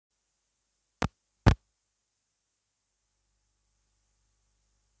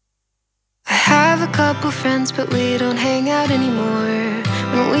couple friends, but we don't hang out anymore.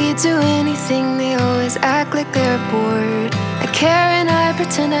 When we do anything, they always act like they're bored. I care and I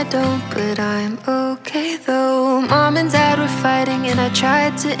pretend I don't, but I'm okay though. Mom and Dad were fighting and I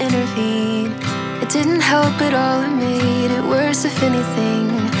tried to intervene. It didn't help at all, it made it worse if anything.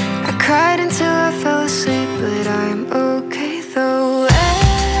 I cried until I fell asleep, but I'm okay though.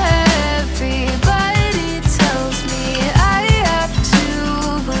 Everybody tells me I have to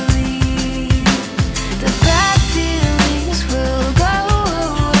believe the bad feelings will go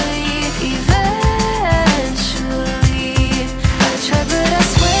away eventually. I try, but I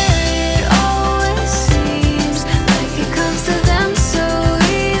swear it always seems like it comes to them so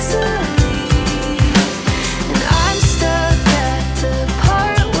easily. And I'm stuck at the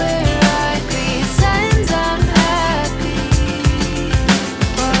part where I pretend I'm happy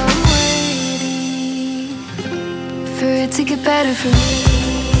while I'm waiting for it to get better for me.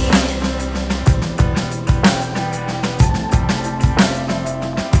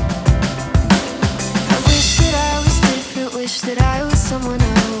 I wish that I was different, wish that I was someone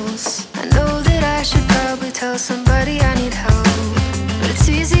else. I know that I should probably tell somebody I need help, but it's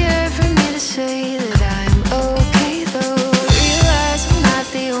easier for me to say that I'm okay though. Realize I'm not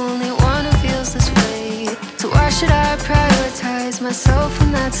the only one who feels this way, so why should I prioritize myself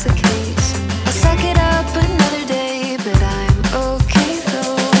when that's the case? I'll suck it up another day, but I'm okay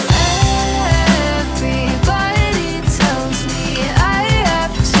though. Everybody tells me I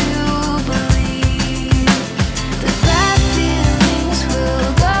have to believe the bad feelings will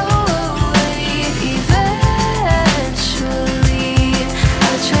go away eventually.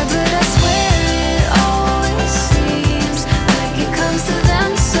 I try, but I swear it always seems like it comes to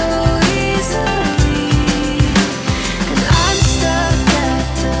them so easily. And I'm stuck at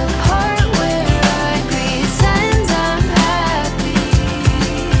the part where I pretend I'm happy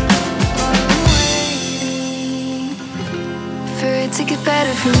while I'm waiting for it to get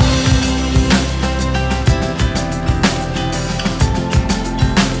better for me.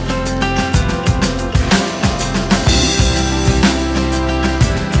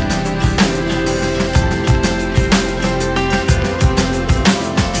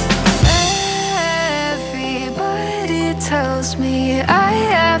 Everybody tells me I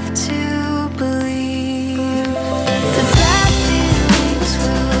have to